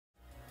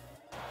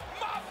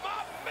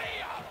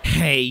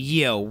Hey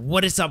yo,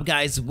 what is up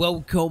guys?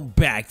 Welcome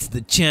back to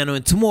the channel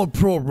and to more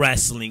pro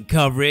wrestling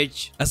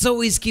coverage. As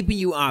always, keeping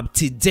you up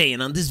to date,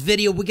 and on this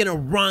video we're gonna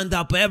round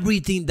up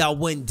everything that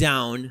went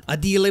down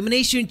at the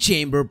Elimination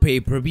Chamber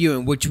pay-per-view,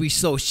 in which we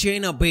saw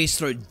Shayna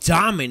Baszler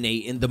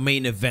dominate in the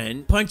main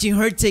event, punching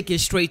her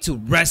ticket straight to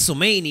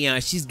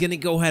WrestleMania. She's gonna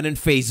go ahead and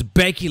face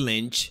Becky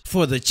Lynch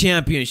for the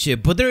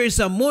championship. But there is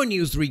some more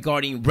news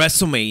regarding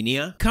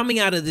WrestleMania coming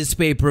out of this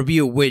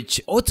pay-per-view, which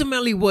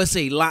ultimately was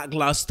a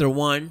lackluster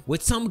one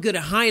with some good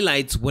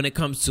highlights when it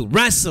comes to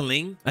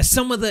wrestling, as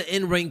some of the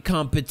in-ring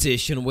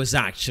competition was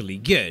actually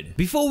good.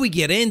 Before we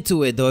get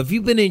into it though, if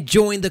you've been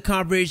enjoying the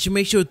coverage,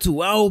 make sure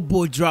to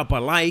elbow drop a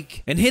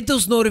like and hit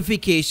those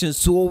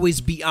notifications to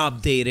always be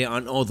updated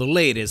on all the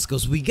latest,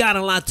 because we got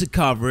a lot to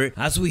cover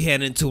as we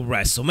head into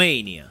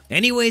WrestleMania.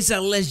 Anyways,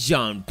 let's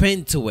jump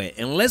into it,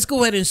 and let's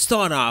go ahead and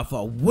start off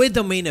with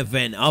the main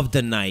event of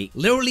the night.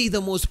 Literally the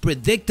most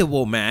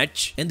predictable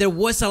match, and there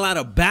was a lot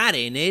of bad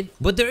in it,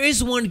 but there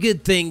is one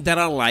good thing that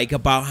I like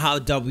about how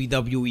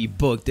WWE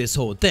booked this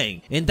whole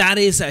thing, and that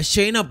is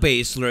Shayna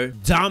Baszler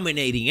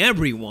dominating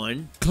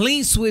everyone,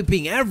 clean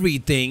sweeping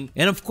everything,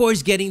 and of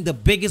course getting the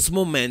biggest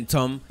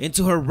momentum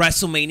into her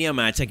WrestleMania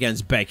match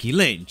against Becky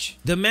Lynch.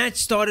 The match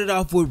started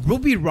off with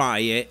Ruby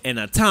Riott and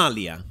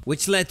Natalya,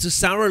 which led to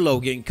Sarah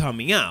Logan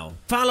coming out,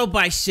 followed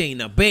by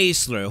Shayna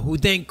Baszler, who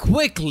then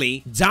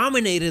quickly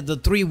dominated the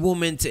three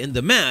women in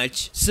the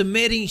match,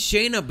 submitting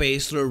Shayna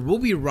Baszler,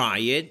 Ruby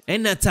Riott,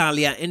 and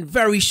Natalya in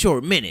very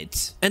short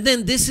minutes. And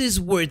then this is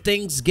where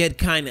things get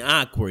kinda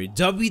awkward.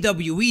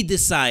 WWE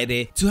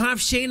decided to have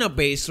Shayna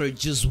Baszler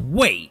just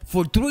wait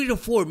for 3 to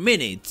 4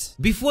 minutes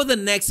before the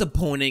next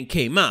opponent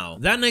came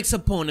out. That next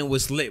opponent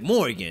was Liv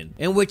Morgan,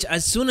 in which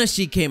as soon as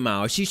she came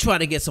out, she tried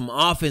to get some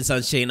offense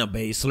on Shayna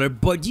Baszler,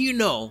 but you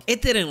know,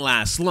 it didn't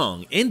last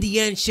long. In the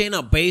end,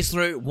 Shayna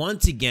Baszler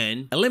once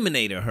again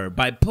eliminated her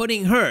by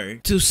putting her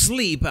to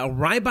sleep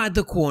right by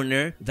the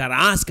corner that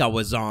Asuka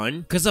was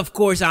on, because of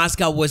course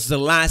Asuka was the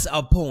last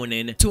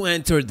opponent to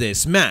enter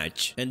this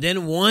match. And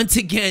then once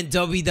again,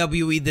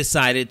 WWE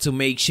decided to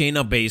make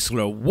Shayna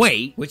Baszler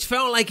wait, which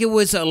felt like it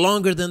was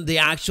longer than the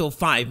actual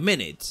 5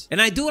 minutes.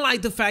 And I do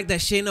like the fact that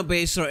Shayna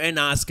Baszler and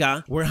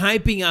Asuka were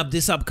hyping up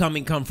this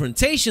upcoming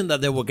confrontation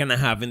that they were gonna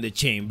have in the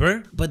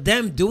chamber, but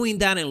them doing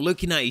that and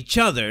looking at each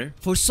other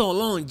for so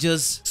long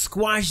just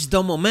squashed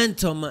the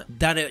momentum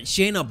that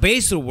Shayna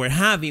Baszler were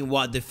having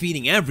while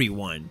defeating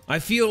everyone. I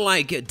feel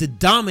like the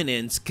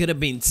dominance could have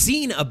been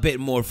seen a bit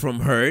more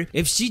from her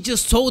if she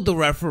just told the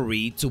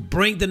referee to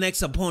bring the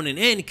next opponent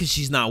in, because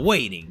she's not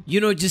waiting.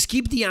 You know, just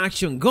keep the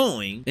action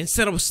going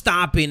instead of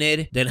stopping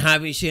it, then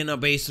having Shayna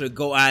Baszler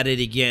go at it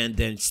again,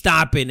 then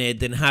stopping it,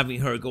 then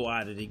having her go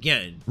at it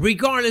again.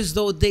 Regardless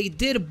though, they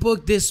did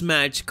book this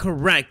match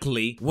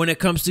correctly when it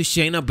comes to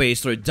Shayna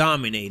Baszler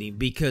dominating,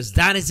 because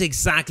that is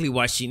exactly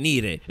what she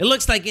needed. It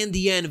looks like in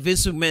the end,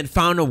 Vince McMahon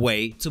found a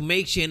way to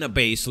make Shayna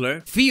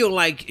Baszler feel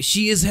like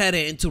she is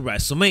headed into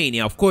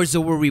WrestleMania. Of course,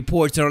 there were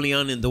reports early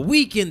on in the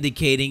week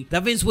indicating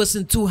that Vince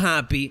wasn't too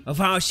happy of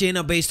how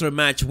Shayna Baszler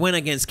match went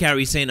against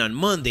Kairi Sane on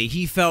Monday.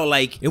 He felt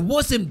like it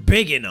wasn't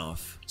big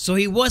enough, so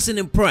he wasn't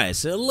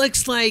impressed. It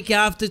looks like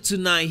after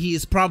tonight he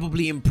is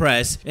probably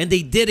impressed, and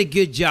they did a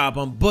good job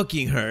on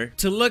booking her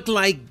to look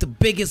like the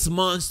biggest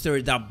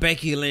monster that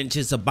Becky Lynch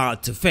is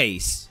about to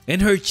face in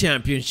her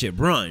championship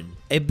run.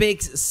 A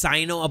big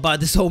side note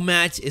about this whole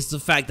match is the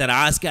fact that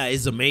Asuka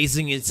is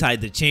amazing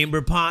inside the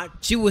chamber pot.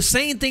 She was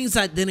saying things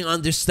I didn't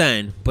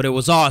understand, but it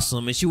was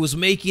awesome, and she was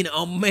making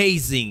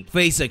amazing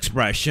face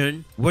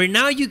expression, where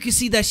now you can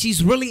see that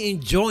she's really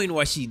enjoying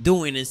what she's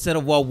doing instead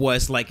of what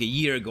was like a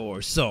year ago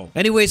or so.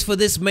 Anyways, for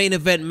this main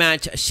event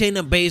match,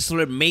 Shayna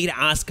Baszler made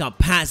Asuka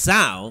pass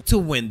out to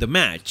win the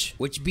match,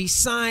 which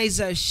besides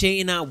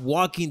Shayna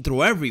walking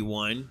through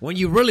everyone, when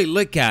you really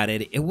look at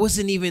it, it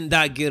wasn't even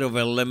that good of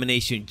an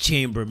Elimination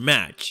Chamber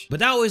match. But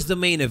that was the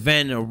main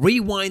event.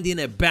 Rewinding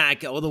it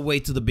back all the way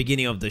to the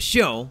beginning of the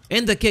show,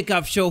 in the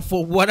kickoff show,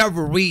 for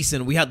whatever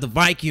reason, we had the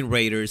Viking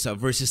Raiders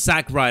versus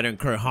Zack Ryder and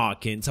Kurt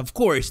Hawkins. Of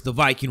course, the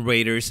Viking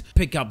Raiders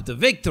pick up the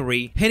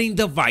victory, hitting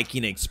the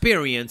Viking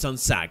Experience on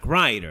Zack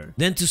Ryder.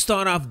 Then to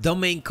start off the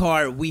main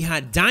card, we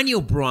had Daniel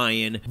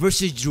Bryan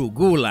versus Drew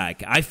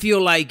Gulak. I feel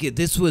like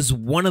this was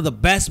one of the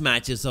best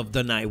matches of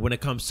the night when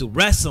it comes to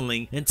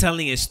wrestling and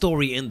telling a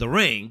story in the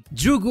ring.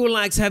 Drew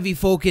Gulak's heavy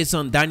focus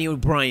on Daniel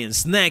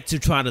Bryan's neck to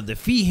try to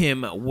defeat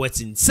him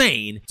was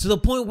insane, to the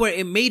point where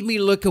it made me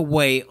look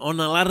away on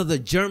a lot of the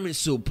German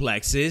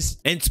suplexes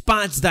and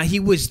spots that he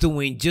was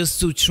doing just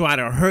to try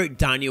to hurt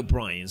Daniel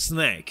Bryan's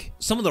neck.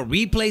 Some of the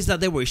replays that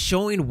they were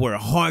showing were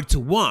hard to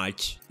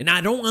watch, and I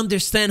don't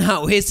understand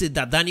how is it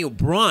that Daniel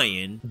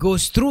Bryan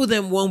goes through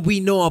them when we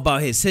know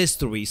about his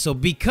history. So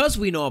because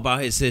we know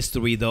about his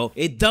history though,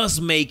 it does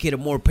make it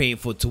more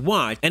painful to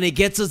watch, and it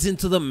gets us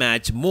into the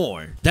match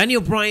more.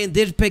 Daniel Bryan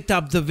did pick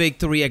up the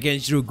victory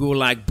against Drew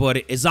Gulak, but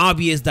it's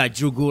obvious that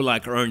Drew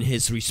Gulak earned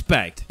his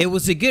respect. It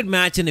was a good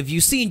match, and if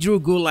you've seen Drew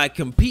Gulak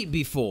compete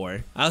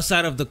before,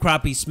 outside of the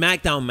crappy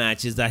SmackDown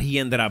matches that he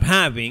ended up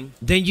having,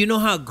 then you know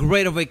how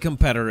great of a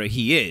competitor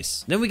he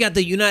is. Then we got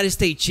the United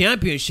States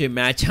Championship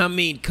match. I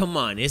mean, come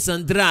on, it's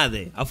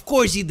Andrade. Of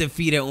course he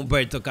defeated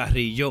Humberto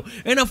Carrillo,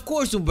 and of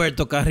course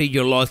Humberto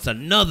Carrillo lost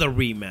another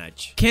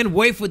rematch. Can't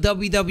wait for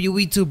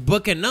WWE to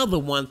book another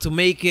one to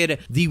make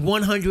it the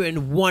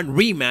 101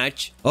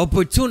 rematch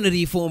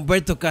opportunity for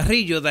Humberto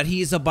Carrillo that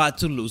he is about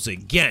to lose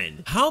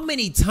again. How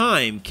many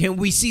times can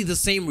we see the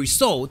same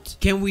result?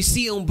 Can we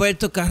see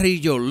Humberto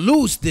Carrillo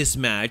lose this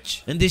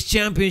match and this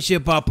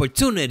championship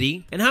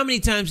opportunity? And how many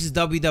times is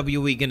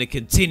WWE gonna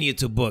continue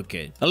to book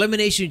it?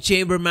 Elimination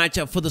Chamber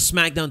matchup for the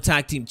SmackDown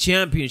Tag Team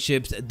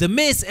Championships. The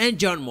Miz and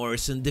John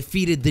Morrison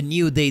defeated the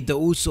New Day, the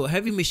Uso,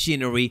 Heavy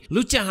Machinery,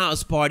 Lucha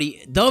House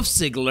Party, Dolph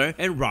Ziggler,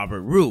 and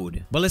Robert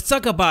Roode. But let's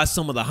talk about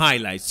some of the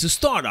highlights. To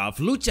start off,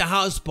 Lucha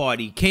House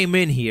Party came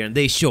in here and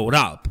they showed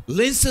up.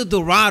 Lince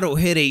Dorado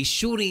hit a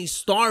shooting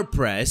star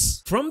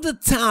press from the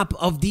top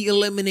of the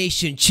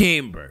Elimination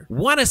Chamber.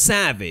 What a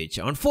savage.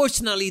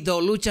 Unfortunately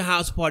though, Lucha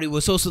House Party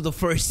was also the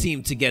first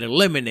team to get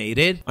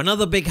eliminated.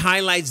 Another big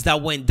highlights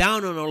that went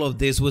down on all of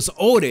this was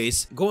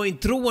Otis going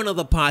through one of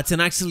the pots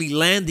and actually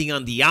landing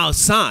on the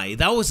outside.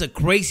 That was a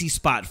crazy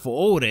spot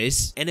for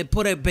Otis, and it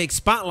put a big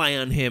spotlight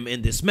on him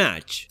in this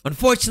match.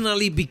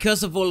 Unfortunately,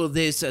 because of all of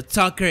this,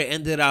 Tucker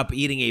ended up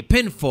eating a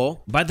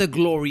pinfall by the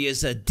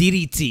glorious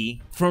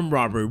DDT from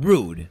Robert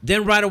Roode.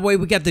 Then right away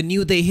we got the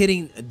New Day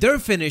hitting their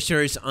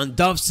finishers on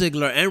Dolph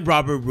Ziggler and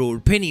Robert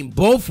Roode, pinning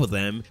both of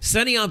them,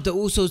 setting up the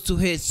Usos to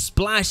hit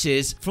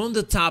splashes from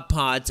the top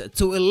pots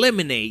to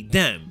eliminate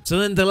them. So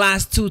then the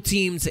last two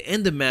teams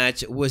in the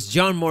match was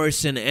John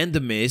Morrison and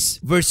The Miz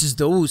versus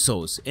the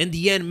Usos. In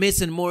the end,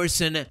 Miz and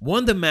Morrison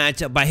won the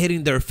match by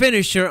hitting their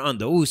finisher on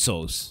the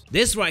Usos.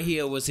 This right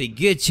here was a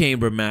good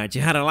chamber match.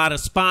 It had a lot of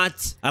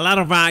spots, a lot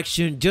of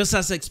action, just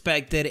as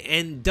expected,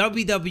 and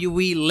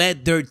WWE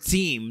let their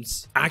teams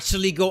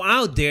actually go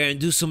out there and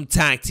do some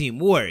tag team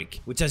work,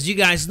 which, as you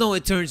guys know,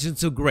 it turns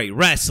into great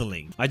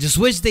wrestling. I just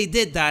wish they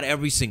did that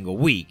every single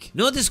week.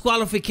 No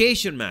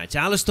disqualification match.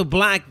 Aleister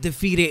Black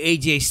defeated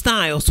AJ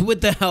Styles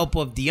with the help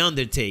of The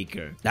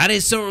Undertaker. That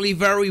is certainly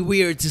very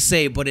weird to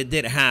say, but it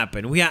did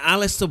happen. We had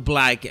Aleister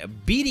Black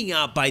beating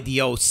up by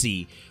the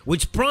OC,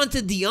 which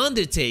prompted The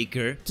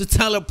Undertaker to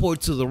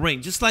teleport to the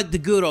ring, just like the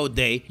good old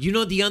day. You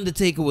know, The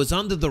Undertaker was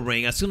under the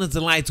ring. As soon as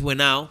the lights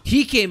went out,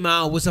 he came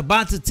out, was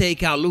about to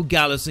take out Luke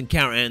Gallows and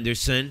Karl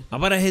Anderson,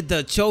 about to hit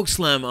the choke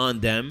slam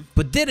on them,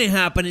 but didn't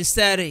happen.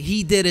 Instead,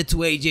 he did it to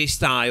AJ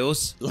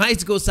Styles.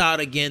 Lights goes out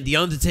again. The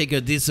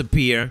Undertaker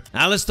disappear.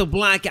 Aleister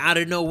Black out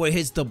of nowhere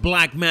hits the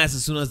black mass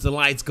as soon as the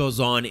lights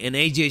goes on, and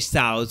AJ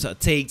Styles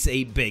takes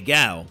a big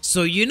L.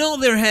 So you know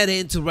they're heading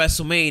into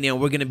WrestleMania, and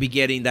we're gonna be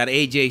getting that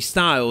AJ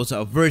Styles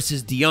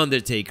versus The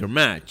Undertaker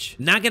match.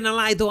 Not gonna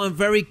lie though, I'm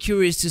very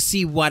curious to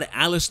see what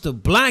Aleister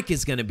Black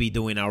is gonna be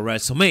doing at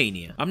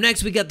WrestleMania. Up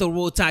next, we got the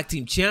World Tag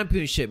Team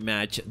Championship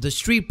match. The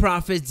Street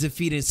Profits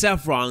defeating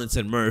Seth Rollins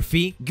and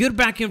Murphy. Good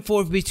back and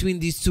forth between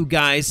these two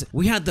guys.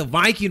 We had the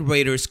Viking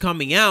Raiders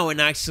coming out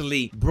and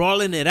actually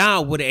brawling it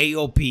out with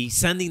AOP,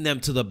 sending them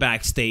to the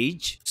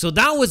backstage. So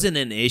that wasn't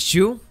an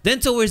issue. Then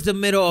towards the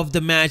middle of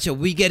the match,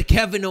 we get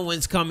Kevin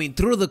Owens coming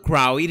through the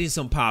crowd, eating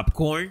some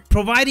popcorn,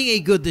 providing a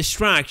good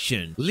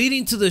distraction,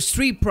 leading to the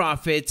Street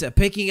Profits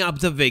picking up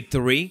the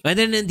victory. And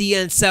then in the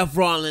end, Seth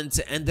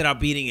Rollins ended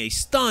up eating a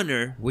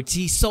stunner, which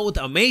he sold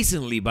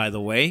amazingly, by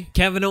the way.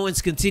 Kevin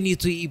Owens continued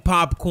to eat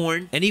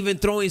popcorn and even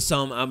throwing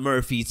some at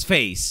Murphy's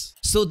face.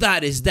 So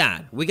that is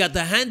that. We got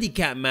the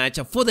handicap match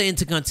for the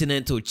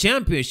Intercontinental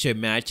Championship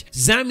match.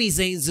 Sami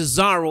Zayn,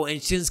 Cesaro, and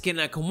Shinsuke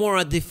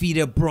Nakamura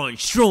defeated Braun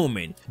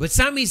Strowman. But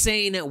Sami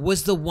Zayn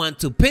was the one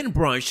to pin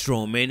Braun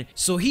Strowman,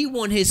 so he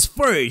won his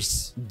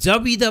first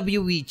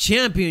WWE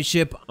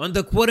Championship on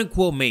the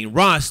quote-unquote main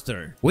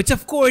roster, which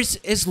of course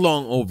is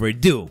long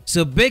overdue.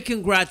 So big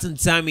congrats on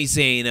Sami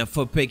Zayn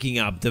for picking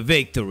up the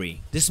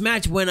victory. This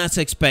match went as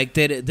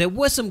expected. There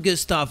was some good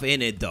stuff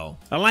in it though.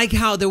 I like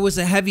how there was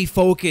a heavy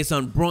focus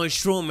on Braun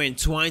Strowman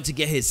trying to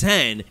get his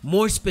hand,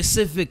 more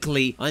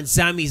specifically on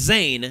Sami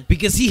Zayn,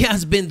 because he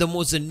has been the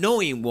most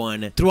annoying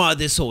one throughout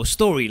this whole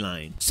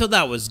storyline. So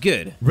that was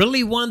good.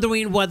 Really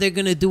wondering what they're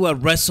gonna do at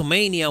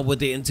WrestleMania with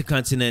the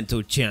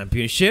Intercontinental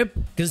Championship.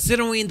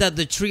 Considering that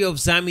the trio of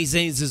Sami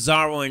Zayn,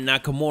 Cesaro, and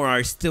Nakamura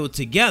are still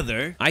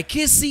together, I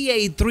could see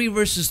a 3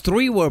 versus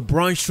 3 where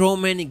Braun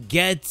Strowman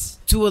gets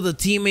two of the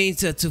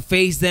teammates to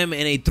face them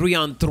in a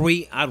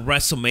 3-on-3 at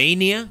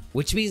WrestleMania,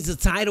 which means the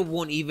title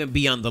won't even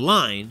be on the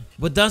line,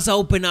 but does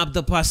open up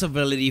the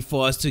possibility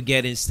for us to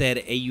get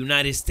instead a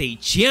United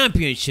States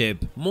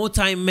Championship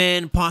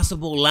multi-man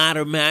possible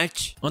ladder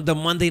match on the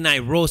Monday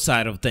Night Raw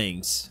side of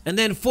things. And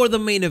then for the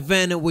main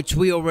event, which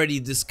we already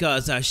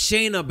discussed,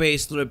 Shayna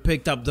Baszler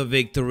picked up the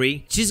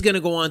victory. She's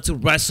gonna go on to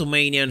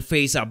WrestleMania and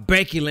face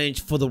Becky Lynch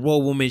for the Raw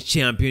Women's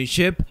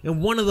Championship in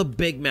one of the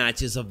big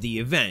matches of the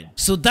event.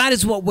 So that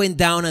is what went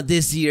down at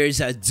this year's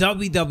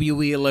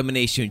WWE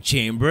Elimination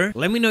Chamber?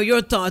 Let me know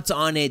your thoughts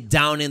on it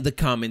down in the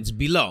comments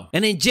below.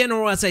 And in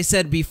general, as I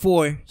said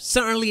before,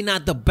 certainly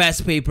not the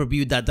best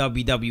pay-per-view that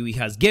WWE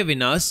has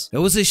given us. It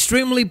was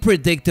extremely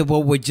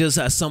predictable with just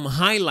some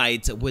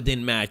highlights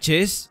within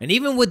matches, and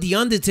even with The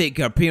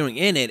Undertaker appearing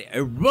in it, it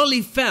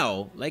really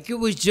felt like it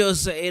was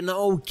just an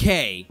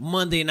okay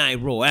Monday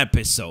Night Raw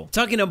episode.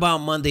 Talking about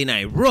Monday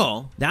Night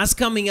Raw, that's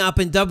coming up,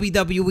 and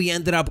WWE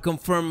ended up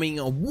confirming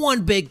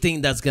one big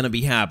thing that's gonna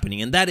be happening,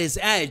 and that is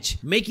Edge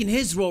making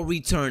his Raw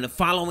return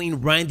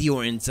following Randy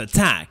Orton's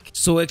attack.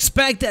 So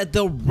expect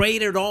the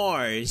rated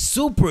R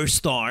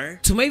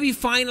superstar to maybe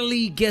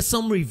finally get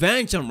some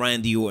revenge on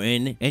Randy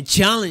Orton and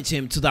challenge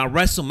him to that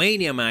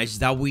WrestleMania match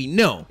that we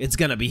know it's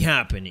gonna be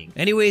happening.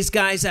 Anyways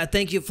guys,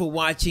 thank you for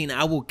watching.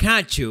 I will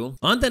catch you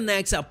on the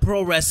next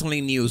Pro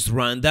Wrestling News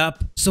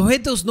Roundup, so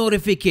hit those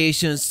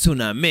notifications to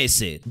not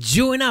miss it.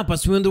 Join up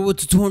as we on the road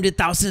to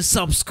 200,000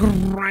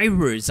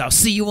 subscribers. I'll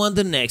see you on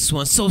the next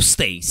one, so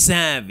stay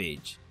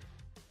savage.